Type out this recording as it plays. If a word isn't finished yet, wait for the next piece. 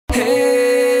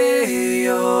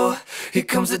here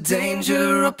comes the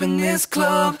danger up in this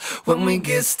club. When we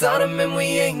get started, man, we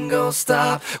ain't gon'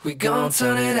 stop. We gon'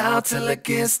 turn it out till it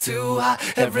gets too hot.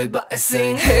 Everybody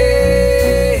sing,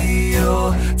 hey,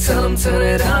 yo. Tell them turn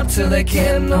it up till they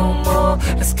can't no more.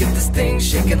 Let's get this thing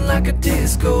shaking like a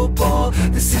disco ball.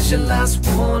 This is your last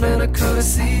one and a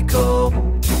courtesy call.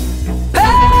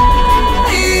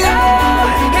 Hey, yo.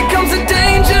 Here comes the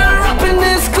danger up in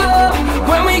this club.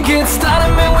 When we get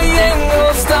started, man, we ain't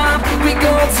gon' stop. We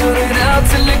gon' turn it out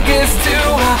till it gets too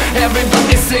hot.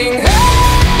 Everybody sing,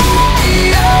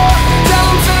 hey, yo. Tell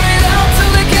them turn it out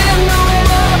till they can't no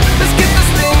more. Let's get this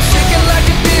thing shaking like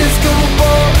a disco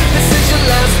ball. This is your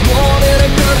last one and a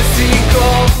courtesy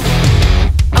call.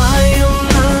 I am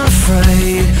not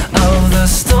afraid of the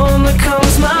storm that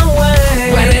comes my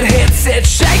way. When it hits, it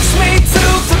shakes me to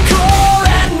the core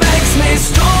and makes me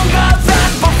stronger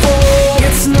than before.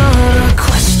 It's not a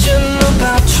question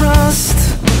about trust,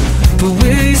 but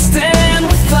we stand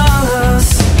with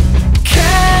us.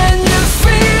 Can you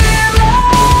feel it?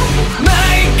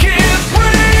 Make it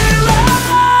real.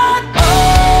 Oh,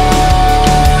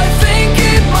 I think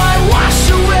it might wash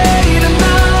away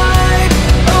tonight.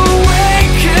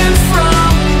 Awaken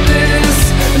from this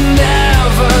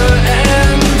never-ending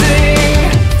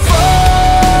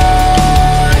fight.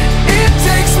 It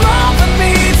takes more than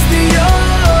meets the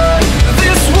eye.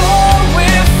 This war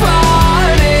we're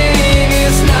fighting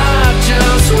is not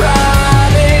just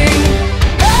riding.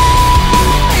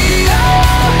 Hey,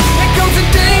 yeah. Here comes the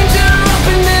danger up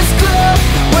in this club.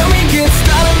 When we get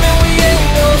started, man, we ain't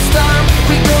gon' stop.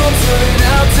 We gon' turn it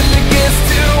out till it gets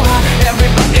too hot.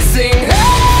 Everybody sing,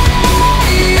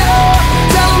 hey, yeah.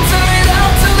 Tell them turn it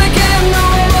out till they can't no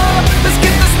more. Let's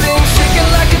get this thing shaking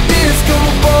like a disco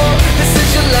ball. This is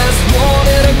your last one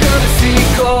and a courtesy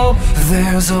call.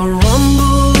 There's a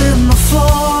rumble in the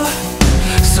floor,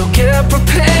 so get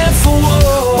prepared for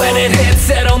war. When it hits,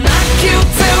 it'll knock you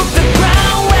to the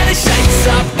ground. When it shakes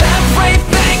up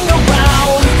everything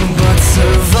around. But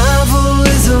survival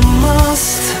is a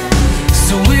must,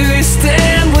 so we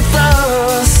stand with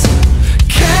us.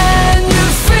 Can you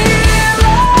feel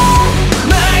it?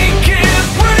 Make it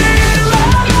real.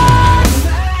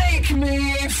 Make me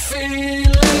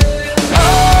feel it. Oh,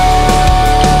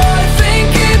 I think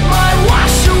it might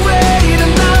wash away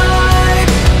tonight.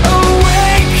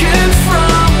 Awaken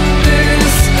from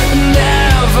this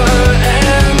never-ending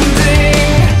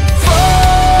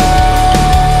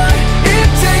fight. It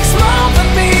takes more than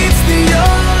meets the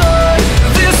eye.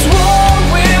 This war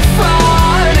we're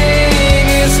fighting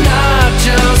is not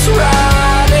just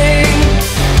riding.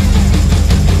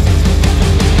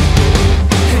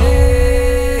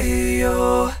 Hey,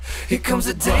 yo. Here comes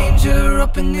the danger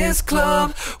up in this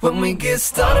club. When we get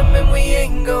started, man, we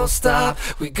ain't gon' stop.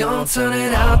 We gon' turn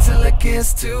it out till it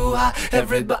gets too hot.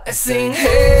 Everybody sing,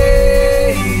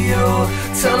 hey, yo.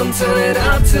 Tell them turn it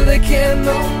out till they can't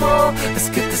no more. Let's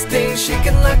get this thing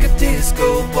shaking like a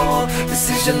disco ball. This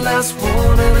is your last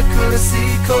one and a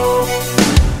courtesy call.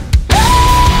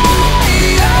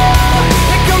 Hey, yo.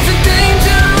 Here comes the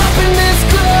danger up in this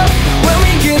club. When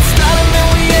we get started, man,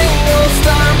 we ain't gon'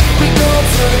 stop. We gon'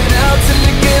 turn it out till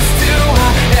it gets too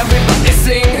hot. Everybody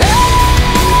sing,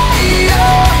 hey, yo.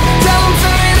 Tell them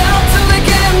turn it out till they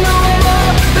can't no more.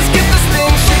 Let's get this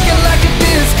thing shaking like a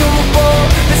disco ball.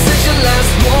 This is your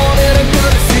last one and a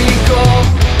courtesy call.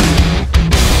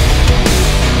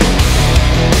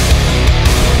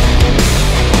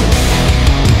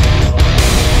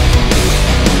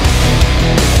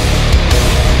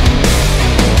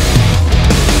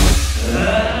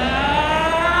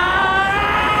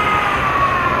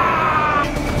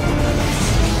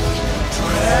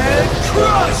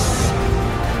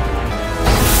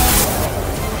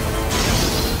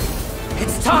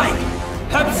 It's time!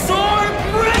 Absorb